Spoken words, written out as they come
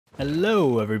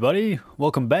Hello everybody,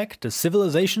 welcome back to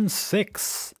Civilization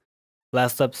 6.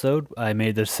 Last episode I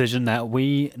made the decision that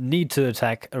we need to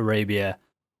attack Arabia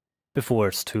before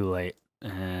it's too late.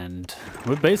 And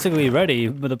we're basically ready,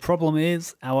 but the problem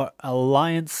is our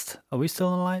alliance... Are we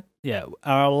still allied? Yeah,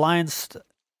 our alliance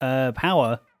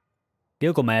power,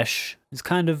 Gilgamesh, is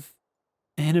kind of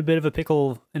in a bit of a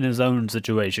pickle in his own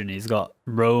situation. He's got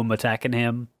Rome attacking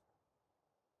him.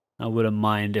 I wouldn't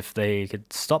mind if they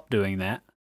could stop doing that.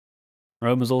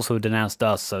 Rome has also denounced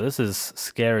us, so this is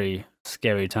scary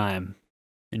time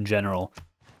in general.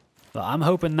 But I'm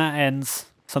hoping that ends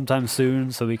sometime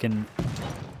soon so we can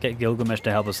get Gilgamesh to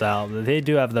help us out. But they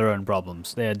do have their own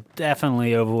problems. They are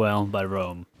definitely overwhelmed by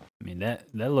Rome. I mean,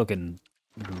 they're looking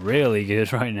really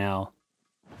good right now,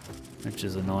 which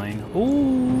is annoying.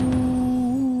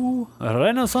 Ooh, a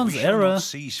Renaissance We shall era. not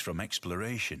cease from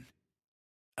exploration,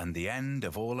 and the end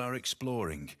of all our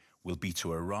exploring will be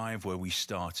to arrive where we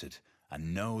started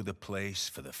and know the place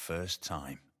for the first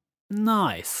time.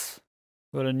 Nice.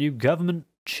 Got a new government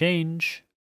change.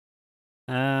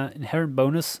 Inherent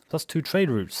bonus, +2 trade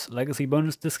routes. Legacy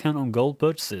bonus discount on gold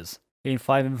purchases. Gain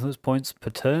 5 influence points per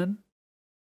turn.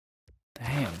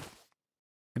 Damn.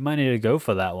 We might need to go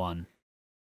for that one.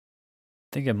 I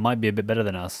think it might be a bit better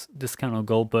than us. Discount on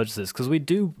gold purchases. Because we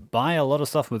do buy a lot of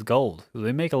stuff with gold.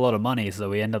 We make a lot of money, so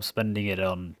we end up spending it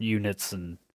on units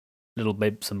and little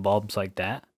bits and bobs like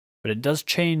that. But it does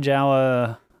change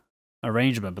our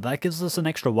arrangement, but that gives us an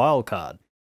extra wild card.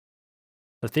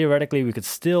 So theoretically, we could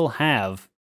still have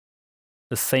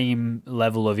the same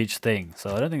level of each thing,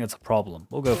 so I don't think that's a problem.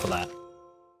 We'll go for that.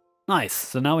 Nice,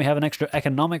 so now we have an extra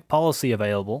economic policy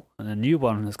available, and a new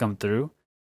one has come through.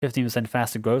 15%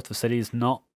 faster growth for cities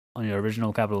not on your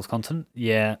original capital's continent.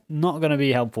 Yeah, not going to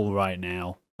be helpful right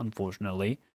now,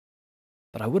 unfortunately.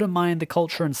 But I wouldn't mind the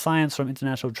culture and science from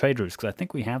international trade routes, because I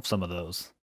think we have some of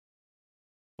those.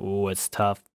 Oh, it's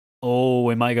tough. Oh,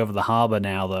 we might go for the harbor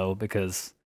now, though,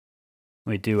 because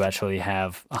we do actually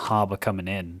have a harbor coming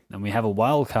in. And we have a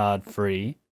wild card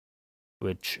free,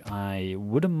 which I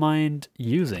wouldn't mind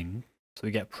using. So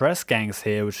we get press gangs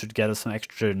here, which should get us some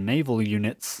extra naval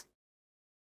units.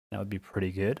 That would be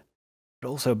pretty good. But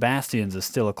also bastions is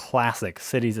still a classic.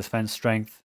 City's defense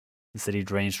strength and city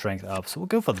drain strength up. So we'll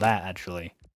go for that,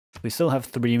 actually. We still have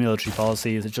 3 military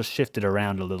policies. It just shifted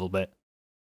around a little bit.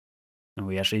 And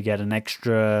we actually get an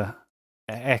extra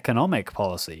economic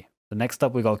policy. The next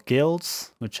up we got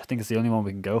guilds, which I think is the only one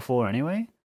we can go for anyway.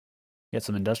 Get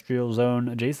some industrial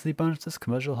zone adjacency bonuses,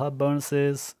 commercial hub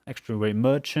bonuses, extra great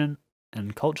merchant,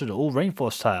 and culture to all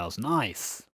rainforest tiles.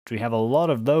 Nice! We have a lot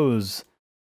of those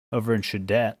over in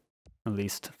Shudet, at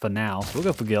least for now. So we'll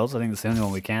go for guilds. I think that's the only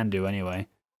one we can do anyway.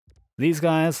 These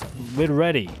guys, we're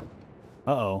ready.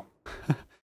 Uh-oh.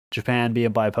 Japan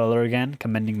being bipolar again,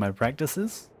 commending my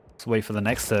practices. Let's wait for the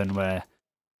next turn where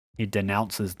he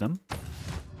denounces them.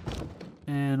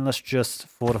 And let's just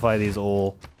fortify these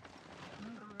all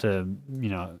to, you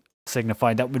know,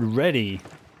 signify that we're ready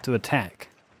to attack.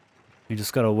 We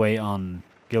just gotta wait on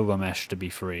Gilgamesh to be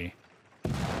free.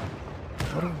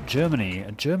 What about Germany?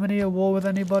 Are Germany at war with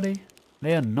anybody?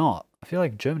 They are not. I feel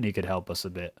like Germany could help us a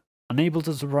bit. Unable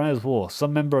to surprise war.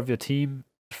 Some member of your team,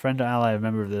 friend or ally, a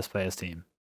member of this player's team.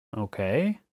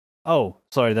 Okay. Oh,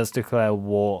 sorry, that's declare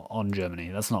war on Germany.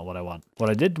 That's not what I want.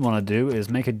 What I did want to do is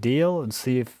make a deal and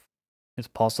see if it's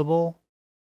possible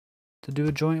to do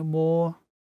a joint war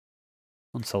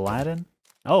on Saladin.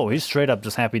 Oh, he's straight up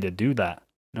just happy to do that.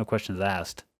 No questions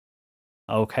asked.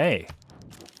 Okay.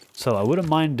 So I wouldn't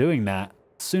mind doing that.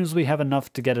 As soon as we have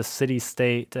enough to get a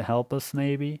city-state to help us,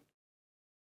 maybe.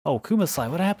 Oh,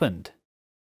 Kumasai, what happened?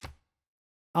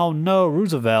 Oh no,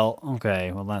 Roosevelt.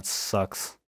 Okay, well that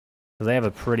sucks. They have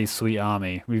a pretty sweet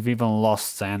army. We've even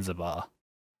lost Zanzibar.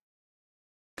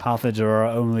 Carthage are our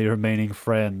only remaining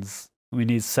friends. We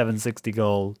need 760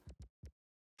 gold.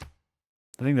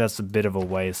 I think that's a bit of a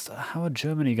waste. How are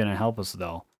Germany going to help us,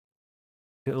 though?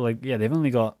 Like, yeah, they've only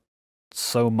got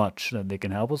so much that they can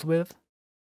help us with.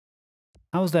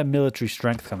 How's their military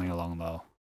strength coming along, though?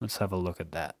 Let's have a look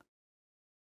at that.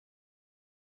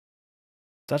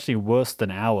 It's actually worse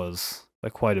than ours by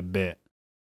quite a bit.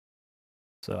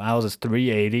 So ours is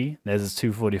 380, theirs is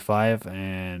 245,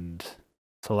 and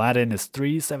Saladin is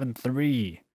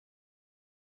 373.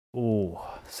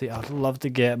 Oh, see, I'd love to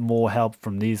get more help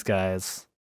from these guys.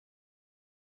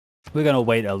 We're gonna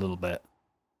wait a little bit.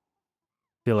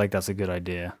 Feel like that's a good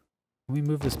idea. Can we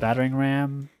move this battering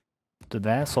ram to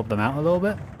there, swap them out a little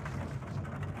bit?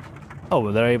 Oh,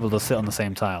 well, they're able to sit on the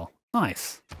same tile.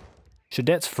 Nice.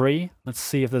 Shadet's free. Let's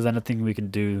see if there's anything we can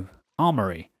do.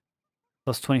 Armory.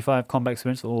 Plus 25 combat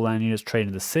experience for all land units trained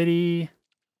in the city.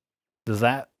 Does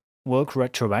that work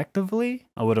retroactively.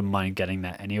 I wouldn't mind getting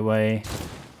that anyway,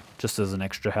 just as an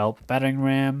extra help. Battering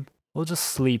ram. We'll just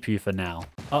sleep you for now.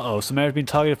 Uh-oh, Sumeria's been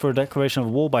targeted for a declaration of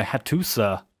war by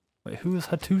Hattusa. Wait, who is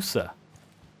Hattusa?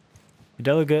 The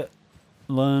delegate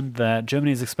learned that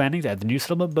Germany is expanding to add the new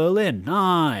settlement Berlin.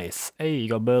 Nice! Hey, you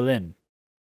got Berlin.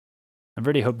 I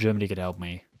really hope Germany could help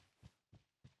me.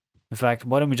 In fact,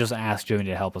 why don't we just ask Germany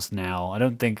to help us now? I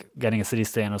don't think getting a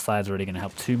city-state on our side is really going to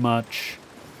help too much.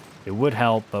 It would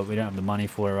help, but we don't have the money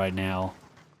for it right now.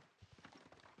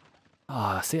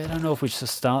 See, I don't know if we should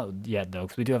start yet, though,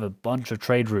 because we do have a bunch of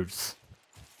trade routes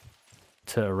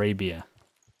to Arabia.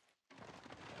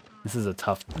 This is a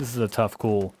tough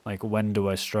call. Like, when do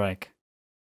I strike?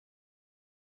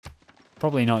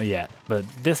 Probably not yet, but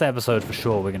this episode for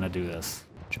sure we're gonna do this.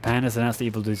 Japan has announced the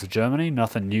evil deeds of Germany.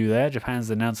 Nothing new there. Japan's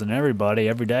announcing everybody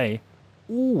every day.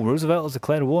 Ooh, Roosevelt has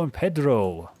declared war on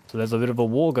Pedro. So there's a bit of a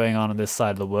war going on this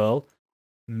side of the world.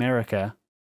 America.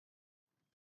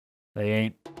 They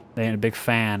ain't a big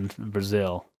fan of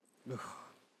Brazil.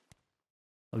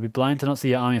 I'll be blind to not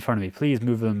see your army in front of me. Please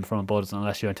move them from the borders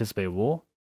unless you anticipate war.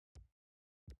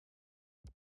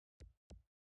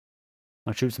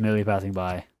 My troops are merely passing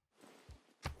by.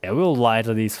 Yeah, we'll lie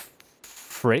to these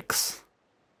fricks.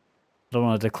 Don't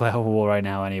want to declare war right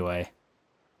now anyway.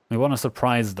 We want to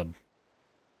surprise them.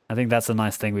 I think that's a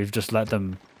nice thing. We've just let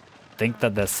them think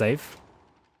that they're safe.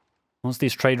 Once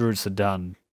these trade routes are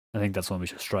done, I think that's when we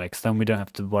should strike. So then we don't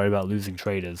have to worry about losing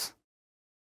traders.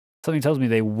 Something tells me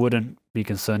they wouldn't be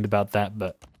concerned about that,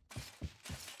 but...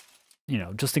 you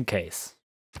know, just in case.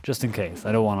 Just in case.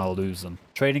 I don't want to lose them.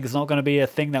 Trading is not going to be a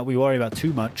thing that we worry about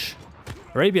too much.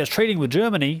 Arabia's trading with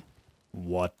Germany?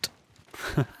 What?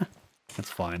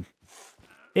 That's fine.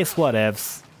 It's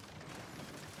whatevs.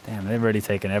 Damn, they've already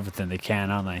taken everything they can,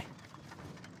 aren't they?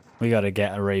 We gotta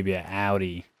get Arabia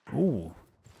outie. Ooh.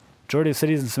 Majority of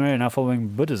cities in Samaria are now following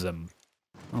Buddhism.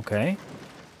 Okay.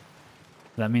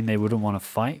 Does that mean they wouldn't want to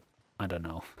fight? I don't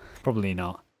know. Probably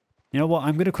not. You know what?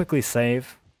 I'm gonna quickly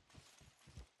save.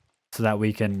 So that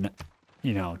we can,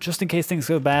 you know, just in case things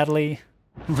go badly,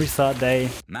 restart day.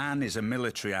 Man is a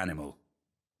military animal,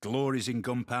 glories in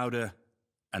gunpowder,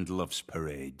 and loves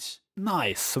parades.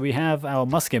 Nice. So we have our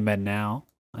musket men now.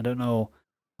 I don't know.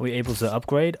 Are we able to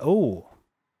upgrade? Oh,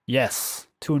 yes.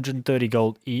 230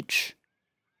 gold each.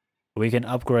 We can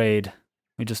upgrade.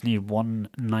 We just need one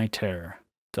niter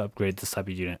to upgrade this type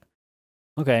of unit.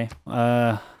 Okay.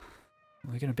 Are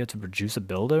we going to be able to produce a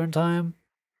builder in time?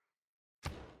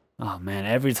 Oh man,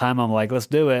 every time I'm like, let's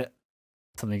do it,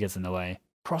 something gets in the way.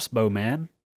 Crossbow man.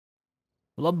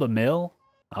 Lumber mill.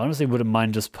 I honestly wouldn't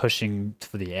mind just pushing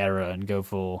for the era and go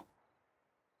for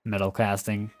metal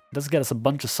casting. It does get us a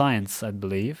bunch of science, I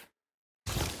believe.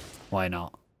 Why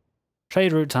not?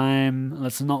 Trade route time.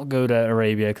 Let's not go to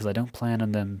Arabia because I don't plan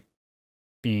on them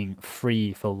being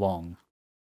free for long.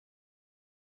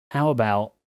 How about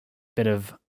a bit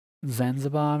of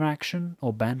Zanzibar action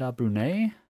or Bandar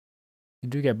Brunei? You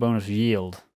do get bonus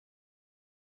yield.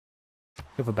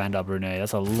 Go for Bandar Brunei.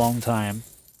 That's a long time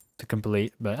to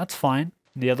complete, but that's fine.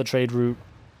 The other trade route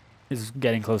is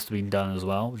getting close to being done as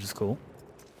well, which is cool.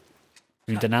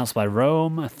 Being denounced by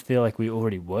Rome. I feel like we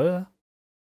already were.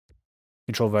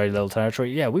 Control very little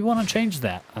territory. Yeah, we want to change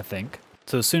that, I think.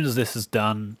 So as soon as this is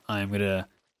done, I'm going to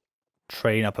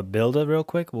train up a builder real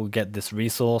quick. We'll get this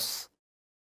resource.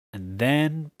 And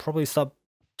then probably start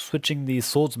switching these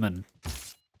swordsmen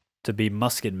to be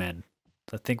musket men.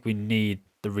 I think we need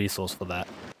the resource for that.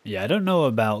 Yeah, I don't know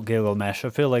about Gilgamesh.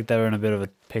 I feel like they're in a bit of a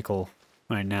pickle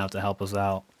right now to help us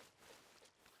out.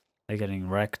 They're getting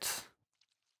wrecked.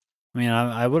 I mean,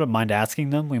 I wouldn't mind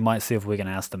asking them. We might see if we can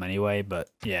ask them anyway, but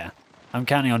yeah. I'm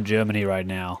counting on Germany right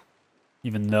now.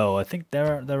 Even though I think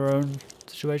they're their own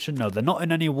situation. No, they're not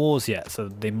in any wars yet, so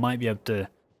they might be able to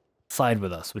side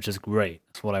with us, which is great.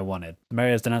 That's what I wanted.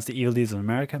 America has denounced the evil deeds of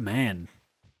America? Man.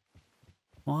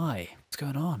 Why? What's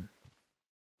going on?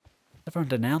 Everyone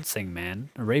denouncing, man.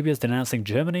 Arabia's denouncing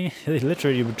Germany? They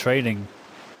literally were trading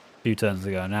a few turns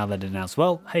ago. Now they're denounced.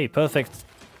 Well, hey, perfect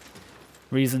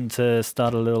reason to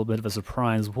start a little bit of a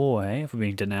surprise war, hey, if we're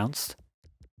being denounced.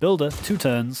 Builder, 2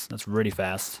 turns. That's really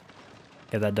fast.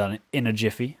 Get that done in a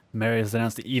jiffy. America has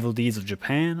denounced the evil deeds of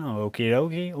Japan. Oh, okie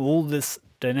dokie. All this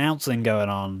denouncing going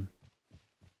on.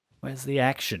 Where's the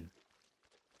action?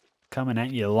 Coming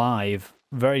at you live.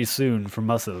 Very soon, from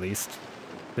us at least.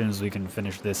 As soon as we can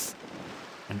finish this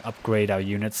and upgrade our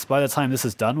units. By the time this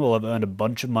is done, we'll have earned a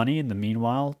bunch of money in the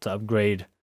meanwhile to upgrade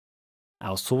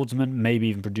our swordsman. Maybe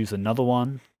even produce another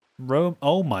one. Rome,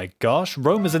 oh my gosh.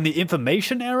 Rome is in the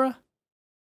information era?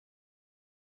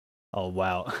 Oh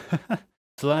wow.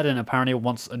 Saladin apparently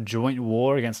wants a joint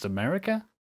war against America?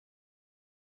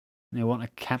 You want a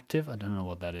captive? I don't know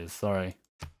what that is. Sorry.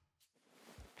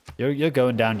 You're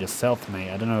going down yourself,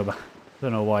 mate. I don't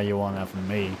know why you want that from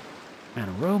me.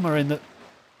 Man, Rome are in the...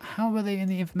 How are they in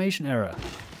the information era?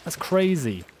 That's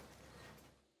crazy.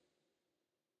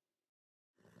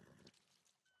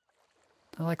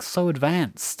 They're like so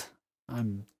advanced.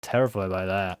 I'm terrified by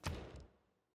that.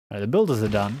 Alright, the builders are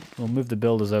done. We'll move the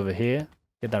builders over here.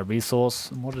 Get that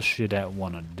resource. And what does Shidat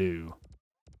want to do?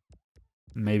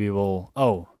 Maybe we'll...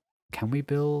 Oh, can we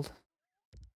build?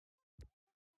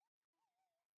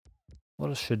 What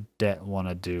does Shidat want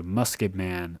to do? Musket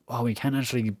Man. Oh, we can't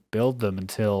actually build them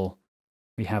until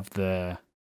we have the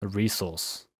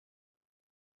resource.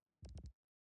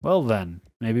 Well then,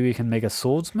 maybe we can make a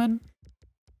swordsman?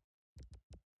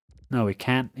 No, we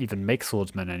can't even make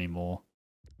swordsmen anymore.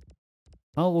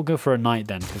 Well, we'll go for a knight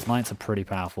then, because knights are pretty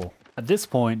powerful. At this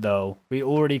point, though, we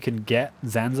already can get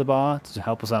Zanzibar to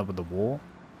help us out with the war.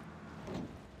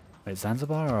 Wait,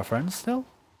 Zanzibar are our friends still?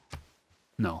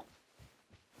 No.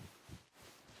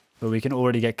 But we can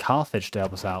already get Carthage to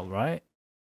help us out, right?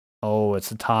 Oh,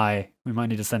 it's a tie. We might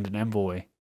need to send an envoy.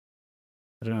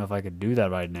 I don't know if I could do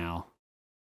that right now.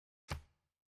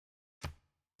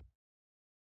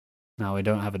 No, we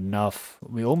don't have enough.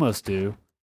 We almost do.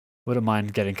 Wouldn't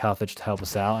mind getting Carthage to help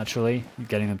us out, actually.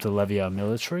 Getting them to levy our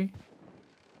military.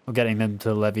 Or getting them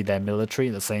to levy their military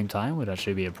at the same time would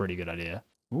actually be a pretty good idea.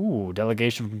 Ooh,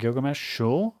 delegation from Gilgamesh?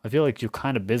 Sure. I feel like you're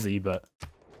kind of busy, but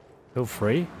feel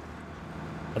free.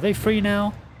 Are they free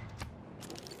now?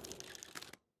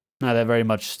 No, they're very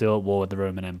much still at war with the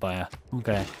Roman Empire.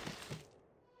 Okay.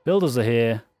 Builders are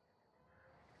here.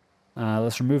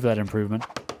 Let's remove that improvement.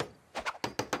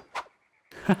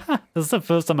 This is the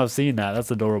first time I've seen that.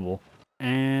 That's adorable.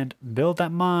 And build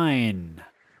that mine.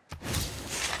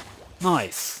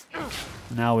 Nice.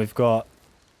 Now we've got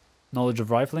knowledge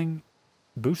of rifling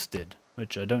boosted,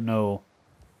 which I don't know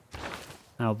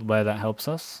where that helps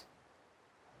us.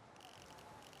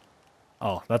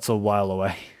 Oh, that's a while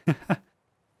away.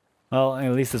 Well,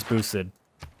 at least it's boosted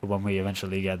for when we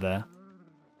eventually get there.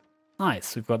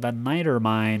 Nice. We've got that niter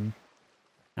mine.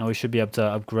 Now we should be able to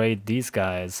upgrade these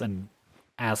guys and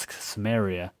ask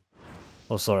Samaria,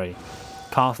 oh sorry,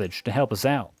 Carthage to help us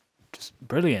out. Just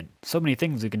brilliant. So many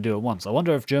things we can do at once. I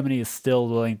wonder if Germany is still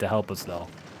willing to help us though,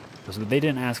 because they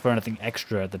didn't ask for anything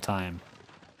extra at the time.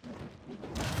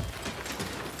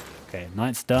 Okay,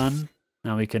 knight's done.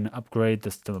 Now we can upgrade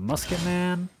this to a musket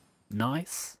man.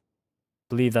 Nice.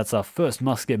 Believe that's our first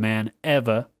musket man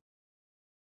ever.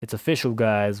 It's official,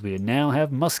 guys. We now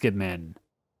have musket men.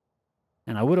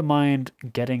 And I wouldn't mind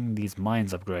getting these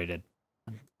mines upgraded.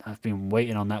 I've been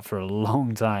waiting on that for a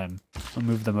long time. I'll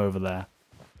move them over there.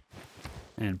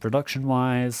 And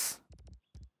production-wise,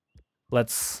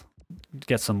 let's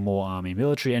get some more army.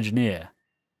 Military engineer.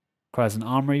 Requires an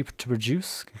armory to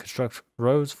produce. Can construct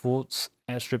roads, forts,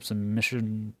 airstrips,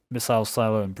 and missile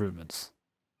silo improvements.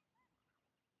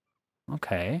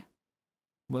 Okay.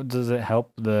 Well, does it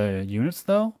help the units,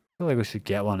 though? I feel like we should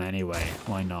get one anyway.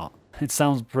 Why not? It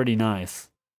sounds pretty nice.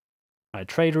 Alright,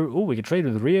 trade route. Oh, we can trade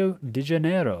with Rio de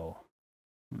Janeiro.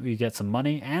 We get some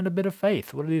money and a bit of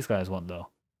faith. What do these guys want, though?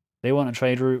 They want a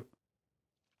trade route.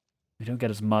 We don't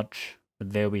get as much,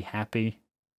 but they'll be happy.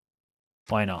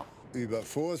 Why not? Über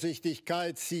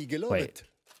Vorsichtigkeit sie gelobt.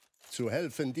 Zu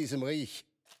helfen diesem Reich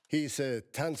hieße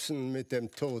tanzen mit dem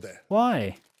Tode.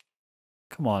 Why?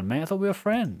 Come on, man. I thought we were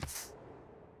friends.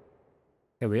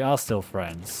 Yeah, we are still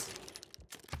friends.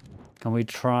 Can we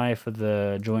try for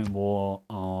the joint war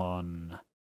on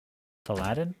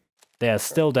Saladin? They are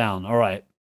still down. Alright.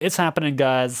 It's happening,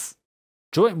 guys.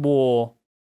 Joint war.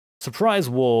 Surprise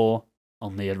war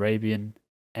on the Arabian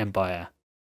Empire.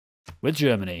 With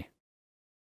Germany.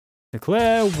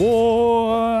 Declare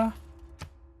war!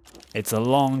 It's a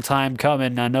long time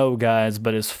coming, I know, guys,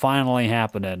 but it's finally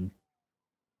happening.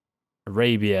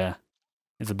 Arabia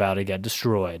is about to get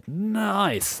destroyed.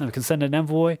 Nice! And we can send an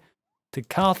envoy to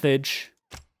Carthage.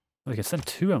 We can send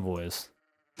 2 envoys.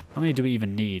 How many do we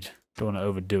even need? Don't want to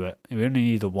overdo it. We only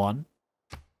need the 1.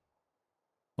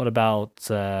 What about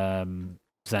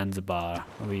Zanzibar?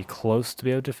 Are we close to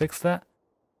be able to fix that?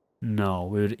 No,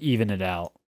 we would even it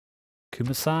out.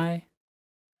 Kumasai?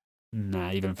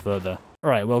 Nah, even further.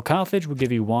 Alright, well, Carthage will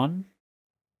give you 1.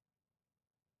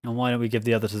 And why don't we give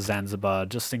the other to Zanzibar,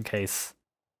 just in case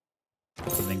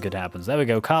something good happens. There we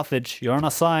go, Carthage, you're on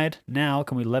our side. Now,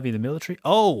 can we levy the military?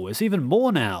 Oh, it's even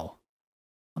more now.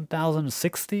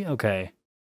 1,060? Okay.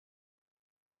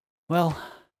 Well,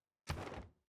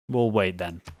 we'll wait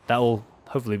then. That will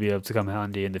hopefully be able to come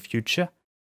handy in the future.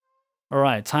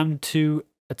 Alright, time to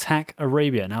attack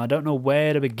Arabia. Now, I don't know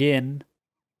where to begin.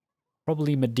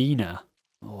 Probably Medina.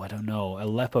 Oh, I don't know.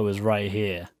 Aleppo is right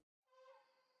here.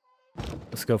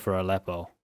 Let's go for Aleppo.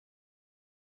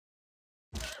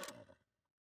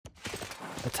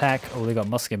 Attack. Oh, they got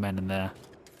musket men in there.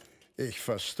 Ich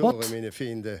verstehe meine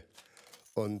Feinde.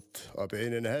 Und ob ihr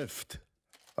ihnen helft.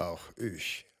 Auch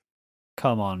ich.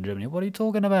 Come on, Germany. What are you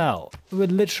talking about? We're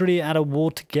literally at a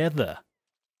war together.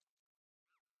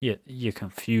 You're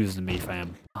confusing me,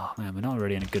 fam. Oh, man, we're not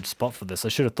really in a good spot for this. I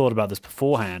should have thought about this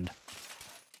beforehand.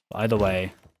 But either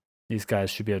way, these guys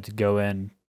should be able to go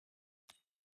in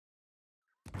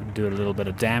and do a little bit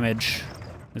of damage.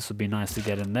 This would be nice to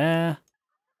get in there.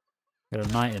 Got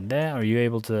a knight in there. Are you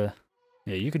able to...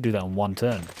 Yeah, you could do that in one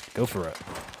turn. Go for it.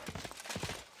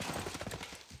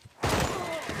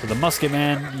 So the musket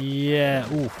man, yeah,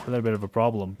 ooh, a little bit of a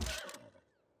problem.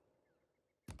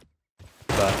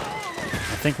 But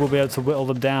I think we'll be able to whittle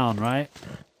them down, right?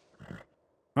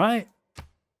 Right?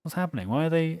 What's happening? Why are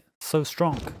they so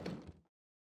strong?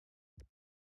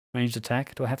 Ranged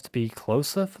attack. Do I have to be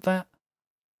closer for that?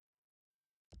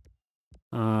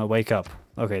 Wake up.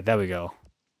 Okay, there we go.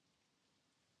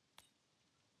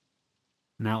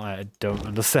 Now I don't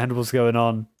understand what's going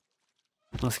on.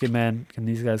 Musket man, can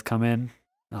these guys come in?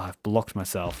 Oh, I've blocked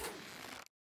myself.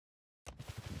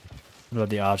 What about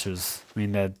the archers? I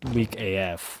mean, they're weak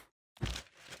AF.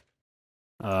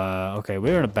 Okay,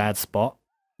 we're in a bad spot.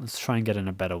 Let's try and get in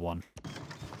a better one.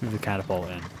 Move the catapult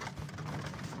in.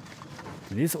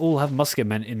 These all have musket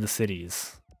men in the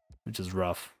cities, which is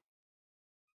rough.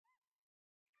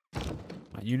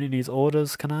 My unit needs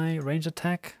orders. Can I range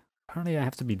attack? Apparently I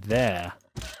have to be there.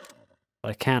 But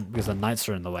I can't because the knights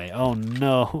are in the way. Oh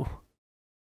no!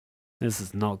 This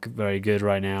is not very good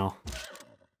right now.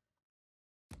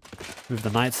 Move the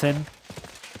knights in.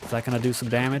 Is that gonna do some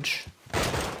damage?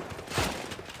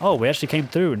 Oh, we actually came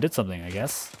through and did something, I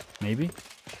guess. Maybe.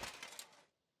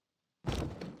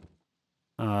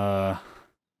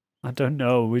 I don't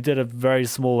know. We did a very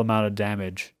small amount of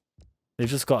damage. They've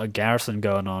just got a garrison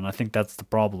going on. I think that's the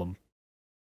problem.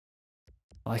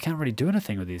 Well, I can't really do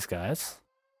anything with these guys.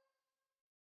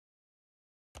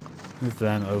 Move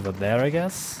them over there, I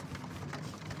guess.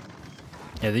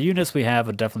 Yeah, the units we have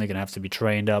are definitely going to have to be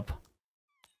trained up.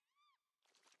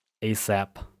 ASAP.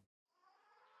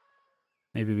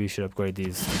 Maybe we should upgrade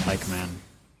these pikemen.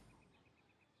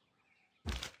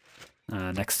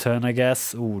 Next turn, I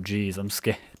guess. Ooh, jeez, I'm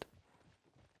scared.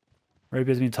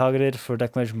 Arabia's been targeted for a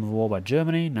declaration of war by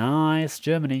Germany. Nice,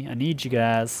 Germany. I need you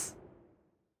guys.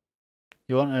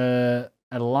 You want an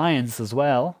alliance as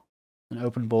well? An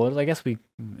open borders? I guess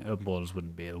open borders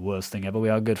wouldn't be the worst thing ever. We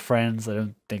are good friends. I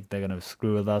don't think they're going to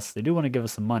screw with us. They do want to give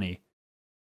us some money.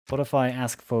 What if I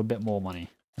ask for a bit more money?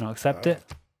 Can I accept it?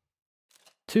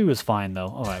 2 is fine, though.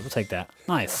 Alright, we'll take that.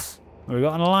 Nice. We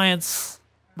got an alliance.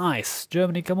 Nice.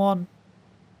 Germany, come on.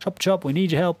 Chop chop, we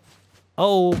need your help.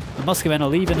 Oh, the musketmen are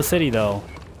leaving the city, though.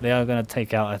 They are going to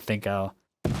take out, I think, some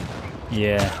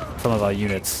of our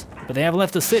units. But they have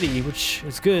left the city, which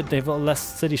is good. They've got less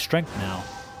city strength now.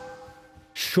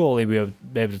 Surely we'll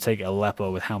be able to take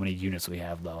Aleppo with how many units we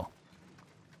have, though.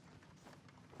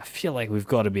 I feel like we've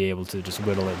got to be able to just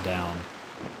whittle it down.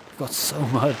 We've got so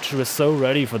much. We're so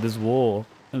ready for this war.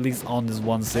 At least on this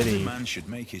one city. Every man should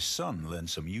make his son learn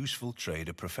some useful trade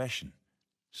or profession,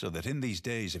 so that in these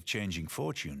days of changing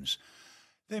fortunes,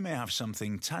 they may have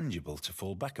something tangible to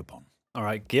fall back upon.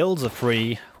 Alright, guilds are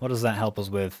free. What does that help us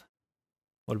with?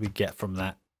 What do we get from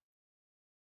that?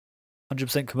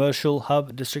 100% commercial,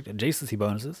 hub, district, adjacency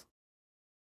bonuses.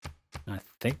 I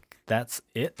think that's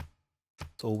it.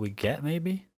 That's all we get,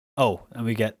 maybe? Oh, and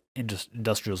we get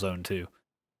industrial zone too.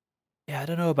 Yeah, I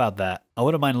don't know about that. I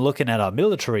wouldn't mind looking at our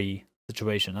military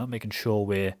situation, though, making sure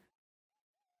we're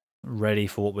ready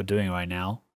for what we're doing right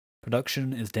now.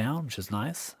 Production is down, which is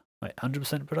nice. Wait,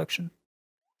 100% production?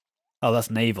 Oh,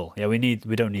 that's naval. Yeah, we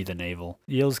don't need the naval.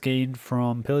 Yields gained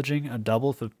from pillaging are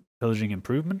double for pillaging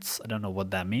improvements. I don't know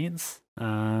what that means.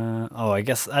 Oh, I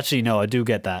guess, actually, no, I do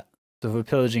get that. So if we're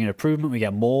pillaging an improvement, we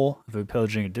get more. If we're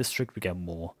pillaging a district, we get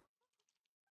more.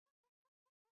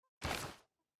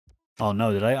 Oh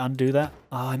no, did I undo that?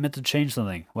 Oh, I meant to change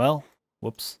something. Well,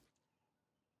 whoops.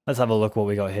 Let's have a look what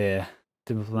we got here.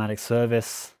 Diplomatic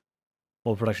service.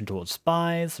 War production towards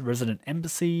spies. Resident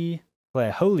embassy.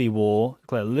 Declare holy war.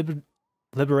 Declare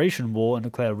liberation war. And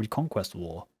declare reconquest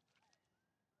war.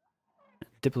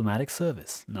 Diplomatic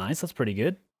service. Nice, that's pretty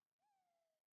good.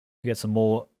 We get some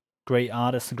more great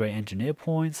artists and great engineer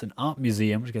points. An art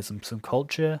museum, which gets some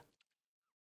culture.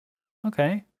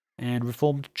 Okay. And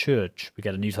reformed church. We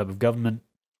get a new type of government.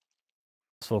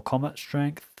 For combat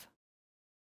strength.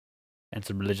 And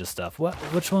some religious stuff.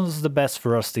 Which one's the best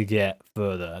for us to get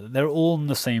further? They're all on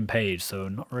the same page, so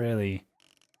not really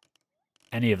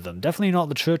any of them. Definitely not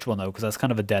the church one, though, because that's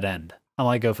kind of a dead end. I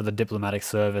might go for the diplomatic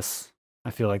service.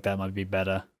 I feel like that might be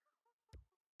better.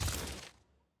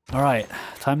 Alright,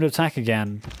 time to attack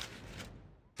again.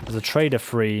 There's a trader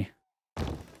free,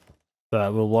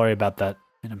 but we'll worry about that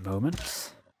in a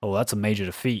moment. Oh, that's a major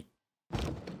defeat.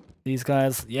 These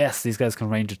guys, yes, these guys can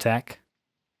range attack.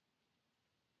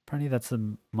 Apparently that's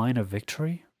a minor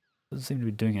victory. Doesn't seem to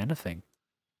be doing anything.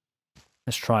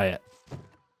 Let's try it.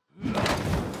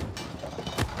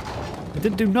 It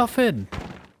didn't do nothing!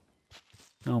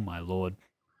 Oh my lord.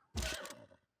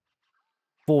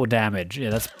 4 damage. Yeah,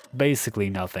 that's basically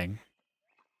nothing.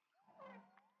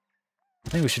 I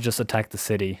think we should just attack the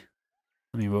city.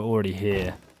 I mean, we're already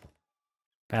here.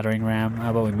 Battering ram,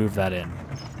 how about we move that in?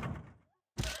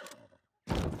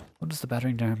 What does the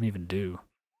battering ram even do?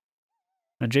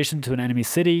 Adjacent to an enemy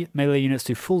city, melee units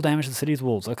do full damage to the city's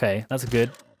walls. Okay, that's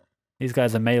good. These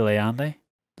guys are melee, aren't they?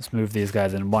 Let's move these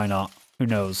guys in. Why not? Who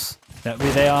knows?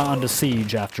 They are under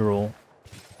siege, after all.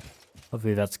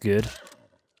 Hopefully that's good.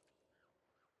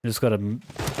 We just gotta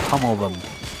pummel them.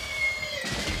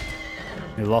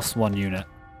 We lost 1 unit.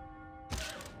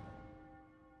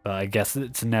 But I guess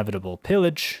it's inevitable.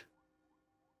 Pillage.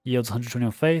 Yields 120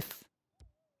 on faith.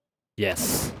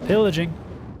 Yes. Pillaging.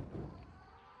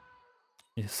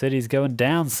 Your city's going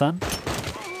down, son.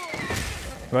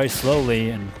 Very slowly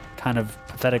and kind of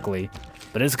pathetically.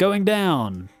 But it's going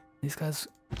down. These guys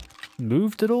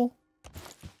moved at all?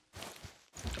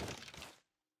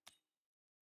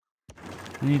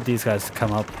 I need these guys to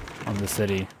come up on the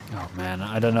city. Oh man,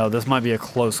 I don't know. This might be a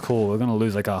close call. We're gonna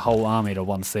lose like a whole army to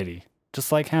 1 city.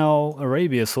 Just like how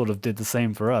Arabia sort of did the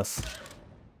same for us.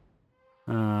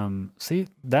 See?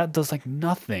 That does like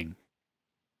nothing.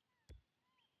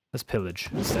 Let's pillage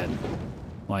instead.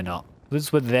 Why not?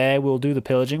 Since we're there, we'll do the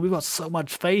pillaging. We've got so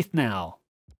much faith now.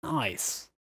 Nice.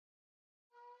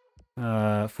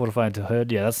 Fortified to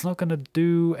herd. Yeah, that's not gonna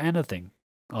do anything,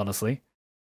 honestly.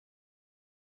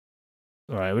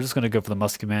 Alright, we're just gonna go for the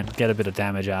musketmen, get a bit of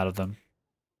damage out of them.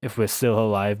 If we're still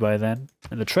alive by then.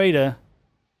 And the trader,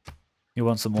 you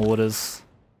want some orders.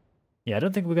 Yeah, I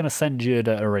don't think we're gonna send you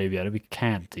to Arabia. We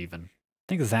can't even. I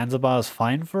think Zanzibar is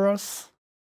fine for us.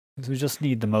 Because we just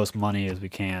need the most money as we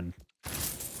can.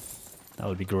 That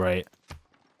would be great.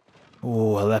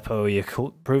 Oh, Aleppo, you're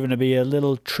proven to be a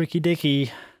little tricky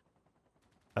dicky.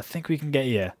 I think we can get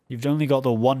you. You've only got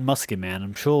the 1 musketman.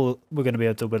 I'm sure we're going to be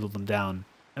able to whittle them down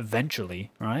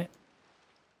eventually, right?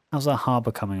 How's that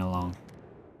harbour coming along?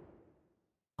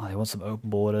 Oh, they want some open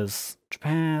borders.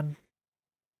 Japan.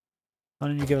 Why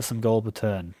don't you give us some gold per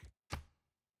turn?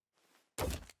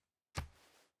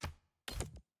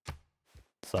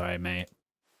 Sorry, mate.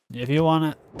 If you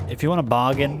wanna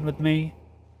bargain with me,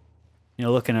 you're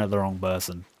looking at the wrong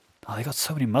person. Oh, they got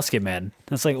so many musketmen.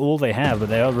 That's like all they have, but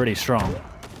they are really strong.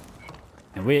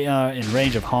 And we are in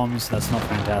range of Homs. That's not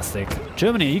fantastic.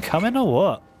 Germany, are you coming or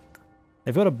what?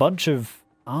 They've got a bunch of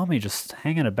army just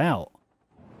hanging about.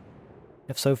 You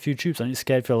have so few troops. Aren't you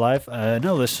scared for your life?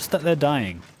 No, it's just that they're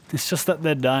dying. It's just that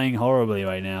they're dying horribly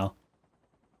right now.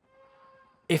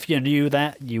 If you knew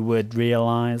that, you would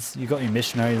realize. You got your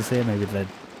missionaries here. Maybe they're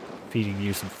feeding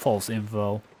you some false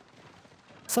info.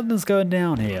 Something's going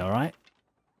down here, alright?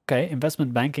 Okay,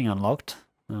 investment banking unlocked.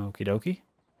 Okie dokie.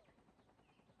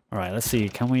 Alright, let's see.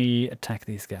 Can we attack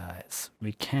these guys?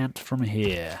 We can't from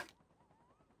here.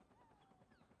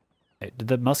 Hey, did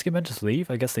the musketmen just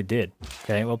leave? I guess they did.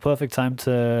 Okay, well, perfect time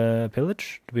to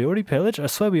pillage. Did we already pillage? I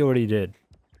swear we already did.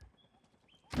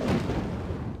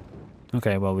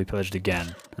 Okay, well, we pillaged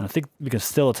again. And I think we can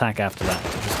still attack after that,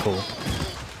 which is cool.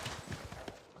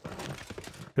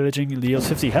 Pillaging yields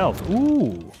 50 health.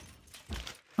 Ooh!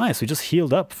 Nice, we just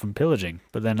healed up from pillaging.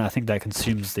 But then I think that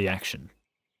consumes the action.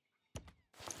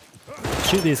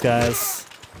 Shoot these guys.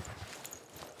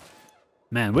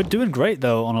 Man, we're doing great,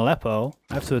 though, on Aleppo.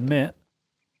 I have to admit.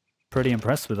 Pretty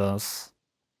impressed with us.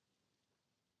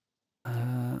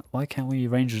 Why can't we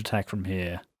range attack from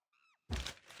here?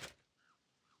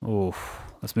 Oof.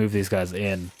 Let's move these guys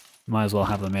in. Might as well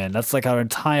have them in. That's like our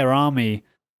entire army.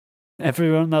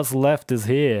 Everyone that's left is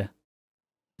here.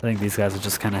 I think these guys will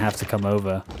just kind of have to come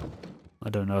over. I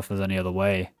don't know if there's any other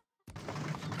way.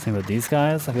 Same with these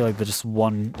guys. I feel like they're just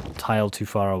 1 tile too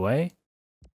far away.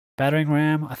 Battering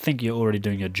ram. I think you're already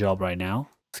doing your job right now.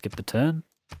 Skip the turn.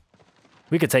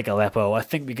 We could take Aleppo. I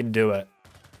think we can do it.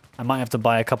 I might have to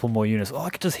buy a couple more units. Oh, I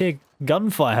could just hear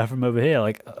gunfire from over here.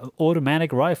 Like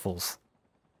automatic rifles.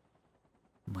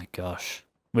 Oh my gosh.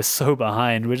 We're so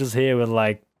behind. We're just here with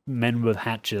like men with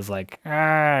hatches like,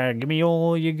 ah, give me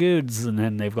all your goods. And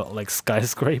then they've got like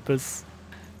skyscrapers.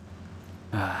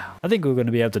 I think we're going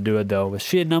to be able to do it though with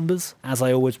sheer numbers, as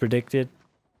I always predicted.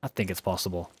 I think it's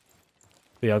possible.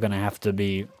 We are going to have to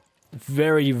be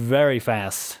very, very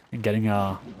fast in getting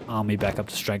our army back up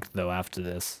to strength, though, after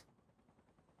this.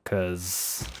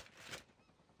 Because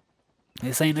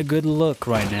this ain't a good look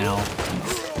right now.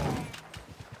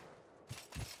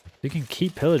 We can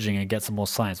keep pillaging and get some more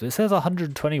science. But it says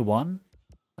 121.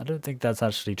 I don't think that's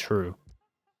actually true.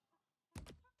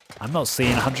 I'm not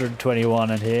seeing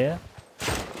 121 in here.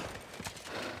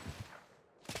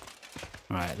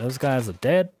 Alright, those guys are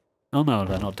dead. Oh no,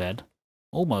 they're not dead.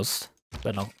 Almost,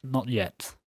 but not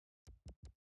yet.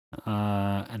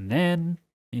 And then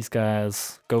these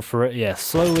guys go for it. Yeah,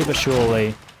 slowly but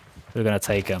surely we're gonna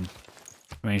take them.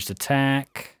 Ranged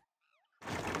attack.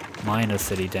 Minor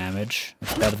city damage.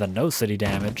 It's better than no city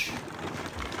damage.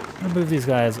 I'm gonna move these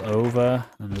guys over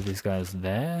and move these guys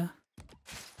there.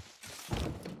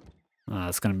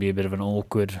 It's gonna be a bit of an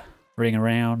awkward ring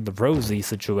around the rosy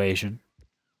situation.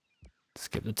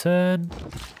 Skip the turn.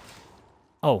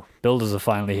 Oh, builders are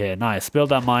finally here. Nice. Build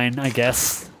that mine, I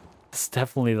guess. It's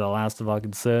definitely the last of our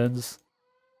concerns.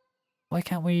 Why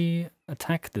can't we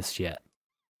attack this yet?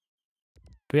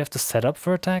 Do we have to set up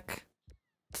for attack?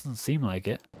 Doesn't seem like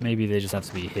it. Maybe they just have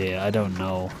to be here. I don't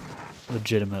know.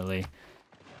 Legitimately.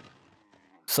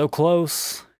 So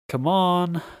close. Come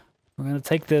on. We're going to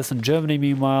take this. And Germany,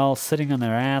 meanwhile, sitting on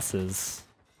their asses.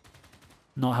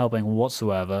 Not helping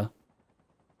whatsoever.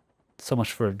 So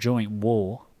much for a joint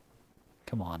war.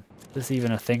 Come on. Is this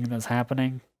even a thing that's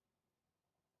happening?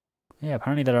 Yeah,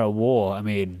 apparently they're at war. I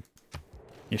mean,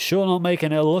 you're sure not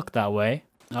making it look that way.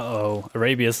 Uh-oh.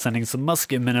 Arabia's sending some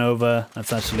musketmen over.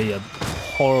 That's actually a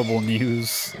horrible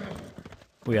news.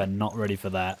 We are not ready for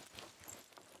that.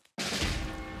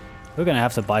 We're gonna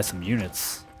have to buy some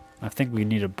units. I think we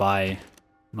need to buy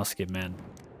musketmen.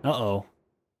 Uh-oh.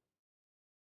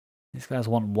 These guys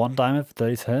want 1 diamond for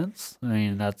 30 turns? I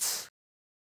mean, that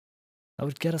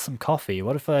would get us some coffee.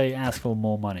 What if I ask for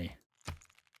more money?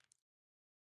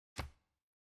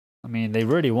 I mean, they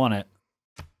really want it.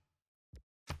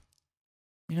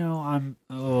 You know, I'm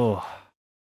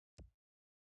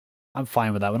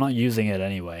fine with that. We're not using it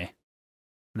anyway.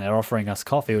 And they're offering us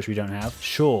coffee, which we don't have.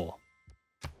 Sure.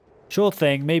 Sure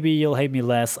thing. Maybe you'll hate me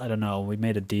less. I don't know. We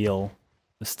made a deal.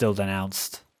 It's still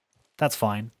denounced. That's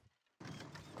fine.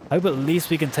 I hope at least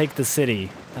we can take the city.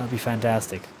 That would be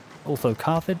fantastic. Also,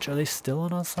 Carthage, are they still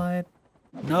on our side?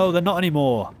 No, they're not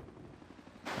anymore.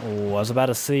 Oh, I was about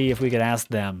to see if we could ask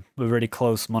them. We're really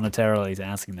close monetarily to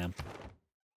asking them.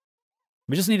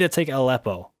 We just need to take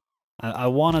Aleppo. I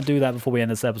want to do that before we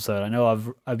end this episode. I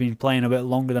know I've been playing a bit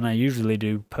longer than I usually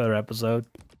do per episode.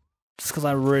 Just because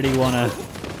I really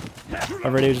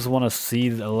just want to see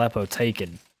Aleppo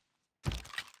taken.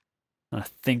 I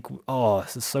think, oh,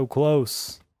 this is so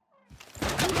close.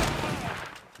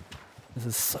 This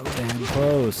is so damn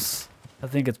close. I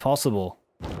think it's possible.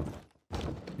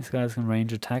 These guys can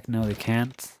range attack. No, they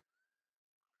can't.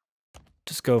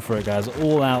 Just go for it, guys.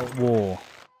 All out war.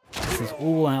 This is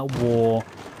all out war.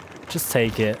 Just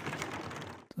take it.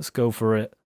 Just go for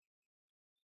it.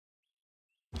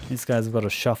 These guys have got to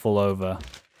shuffle over.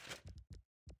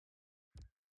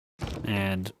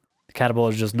 And the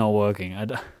catapult is just not working. I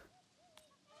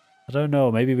don't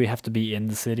know. Maybe we have to be in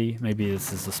the city. Maybe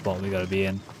this is the spot we got to be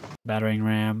in. Battering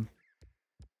ram.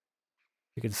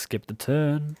 We can skip the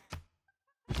turn.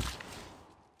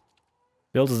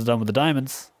 Builders are done with the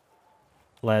diamonds.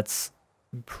 Let's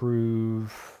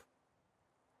improve.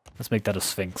 Let's make that a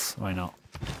sphinx. Why not?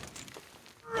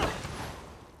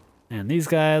 And these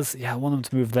guys, yeah, I want them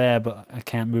to move there, but I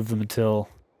can't move them until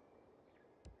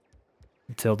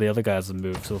the other guys have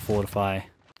moved to fortify.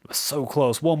 We're so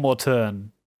close. One more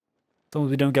turn. As long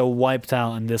as we don't get wiped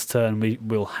out in this turn,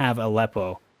 we'll have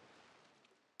Aleppo.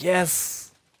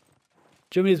 Yes!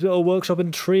 Germany's built a workshop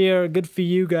in Trier. Good for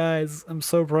you guys. I'm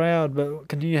so proud, but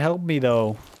can you help me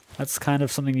though? That's kind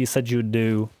of something you said you would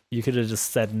do. You could have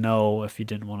just said no if you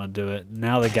didn't want to do it.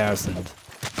 Now they're garrisoned.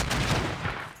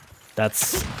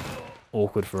 That's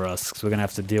awkward for us, because we're going to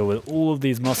have to deal with all of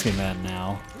these musketmen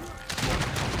now.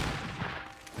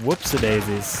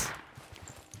 Whoopsie-daisies.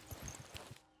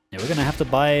 Yeah, we're going to have to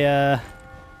buy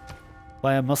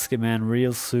a musketman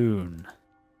real soon.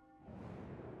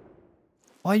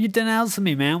 Why are you denouncing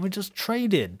me, man? We just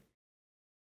traded.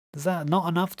 Is that not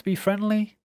enough to be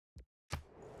friendly?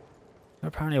 They're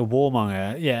apparently a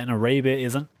warmonger. Yeah, and Arabia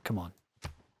isn't. Come on.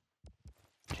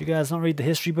 Did you guys not read the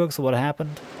history books of what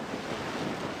happened?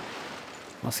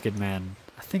 Musketman.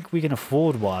 I think we can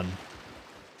afford one.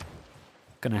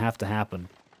 Gonna have to happen.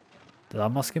 Is our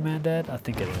musketman dead? I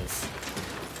think it is.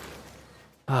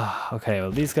 Ah, okay,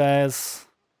 well these guys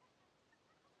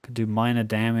could do minor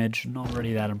damage. Not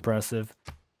really that impressive.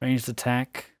 Ranged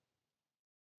attack.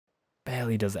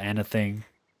 Barely does anything.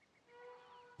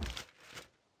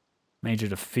 Major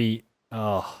defeat.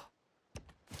 Oh.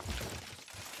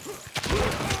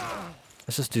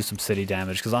 Let's just do some city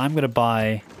damage, because I'm going to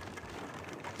buy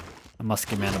a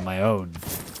musket man of my own.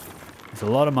 It's a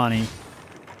lot of money,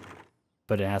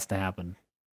 but it has to happen.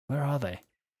 Where are they?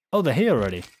 Oh, they're here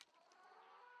already.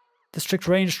 District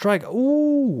range strike.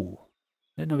 Ooh.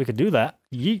 Didn't know we could do that.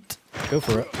 Yeet. Go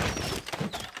for it.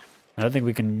 I don't think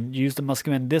we can use the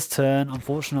musket man this turn,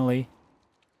 unfortunately.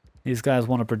 These guys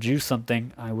want to produce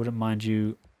something. I wouldn't mind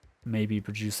you maybe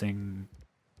producing...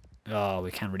 Oh,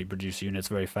 we can't really produce units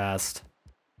very fast.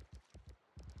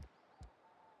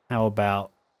 How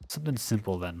about something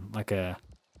simple then, like a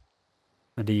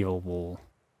medieval wall?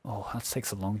 Oh, that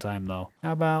takes a long time though.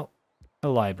 How about a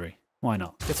library? Why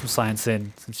not? Get some science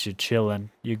in since you're chilling.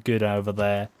 You're good over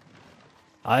there.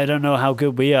 I don't know how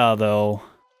good we are though.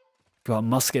 Got a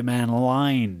musket man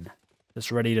line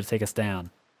that's ready to take us down.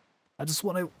 I just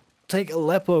want to take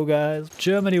Aleppo, guys.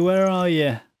 Germany, where are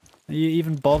you? Are you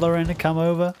even bothering to come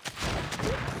over?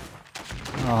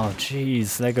 Oh,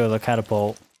 jeez. There goes the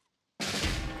catapult.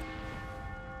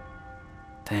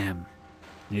 Damn.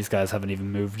 These guys haven't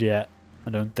even moved yet, I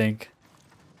don't think.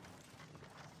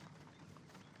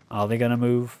 Are they gonna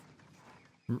move?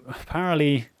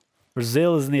 Apparently,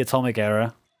 Brazil is in the atomic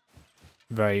era.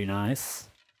 Very nice.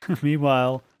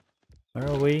 Meanwhile, where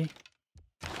are we?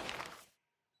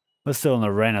 We're still in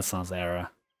the Renaissance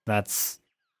era. That's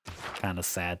kind of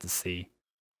sad to see.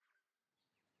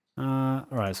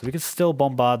 Alright, so we can still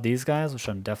bombard these guys, which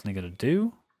I'm definitely gonna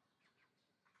do.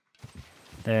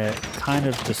 They're kind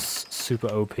of just super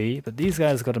OP, but these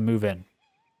guys got to move in.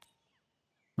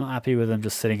 Not happy with them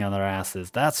just sitting on their asses.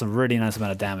 That's a really nice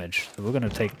amount of damage, so we're going to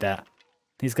take that.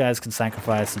 These guys can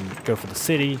sacrifice and go for the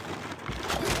city.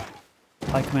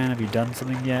 Pikeman, have you done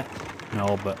something yet?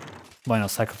 No, but why not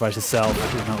sacrifice yourself?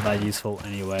 It's not that useful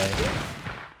anyway.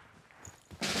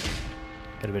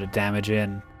 Get a bit of damage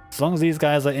in. As long as these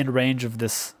guys are in range of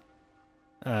this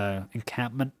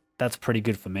encampment, that's pretty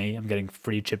good for me. I'm getting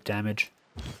free chip damage.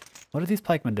 What are these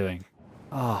pikemen doing?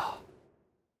 Oh.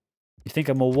 You think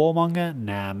I'm a warmonger?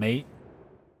 Nah, mate.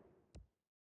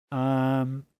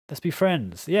 Let's be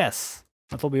friends. Yes.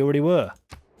 I thought we already were.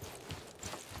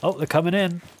 Oh, they're coming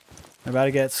in. They're about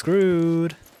to get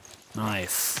screwed.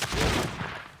 Nice.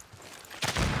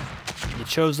 You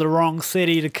chose the wrong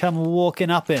city to come walking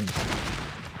up in.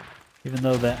 Even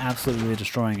though they're absolutely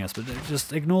destroying us. But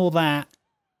just ignore that.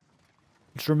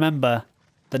 Just remember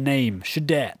the name.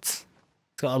 Shadets.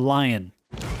 It's got a lion.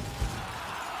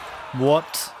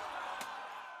 What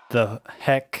the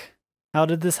heck? How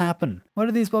did this happen? Where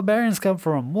did these barbarians come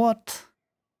from? What?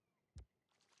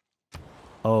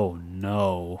 Oh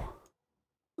no.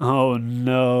 Oh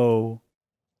no.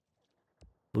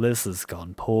 This has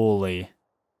gone poorly.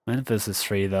 Memphis is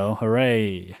free though.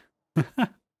 Hooray.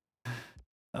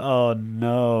 Oh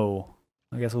no.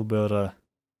 I guess we'll build a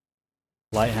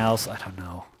lighthouse. I don't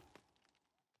know.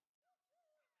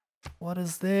 What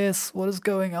is this? What is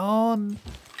going on?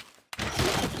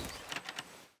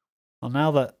 Well,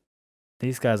 now that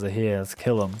these guys are here, let's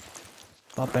kill them.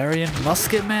 Barbarian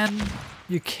musket men?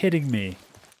 You're kidding me.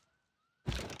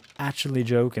 Actually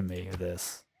joking me with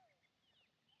this.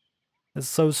 It's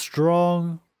so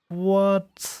strong.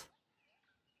 What?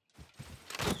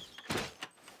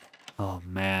 Oh,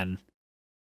 man.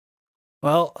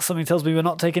 Well, something tells me we're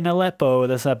not taking Aleppo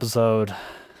this episode.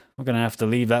 We're going to have to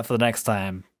leave that for the next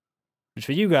time. Which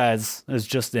for you guys is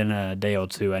just in a day or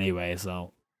two anyway,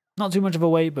 so... Not too much of a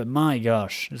wait, but my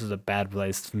gosh, this is a bad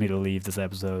place for me to leave this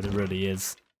episode. It really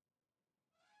is.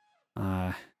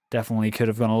 Definitely could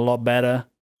have gone a lot better.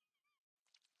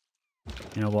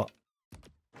 You know what?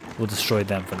 We'll destroy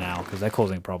them for now, because they're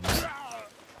causing problems.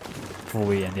 Before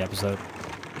we end the episode.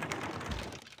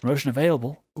 Promotion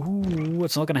available. Ooh,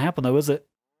 it's not going to happen though, is it?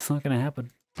 It's not going to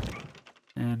happen.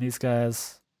 And these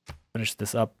guys finish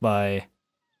this up by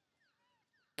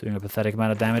doing a pathetic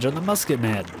amount of damage on the musket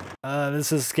man.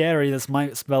 This is scary. This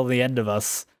might spell the end of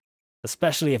us.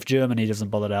 Especially if Germany doesn't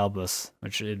bother to help us.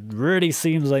 Which it really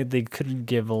seems like they couldn't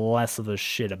give less of a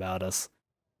shit about us.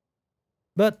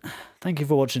 But, thank you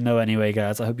for watching though anyway,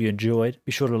 guys. I hope you enjoyed.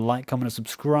 Be sure to like, comment, and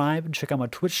subscribe. And check out my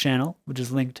Twitch channel, which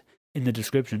is linked in the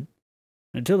description.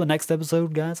 And until the next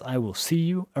episode, guys, I will see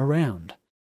you around.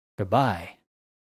 Goodbye.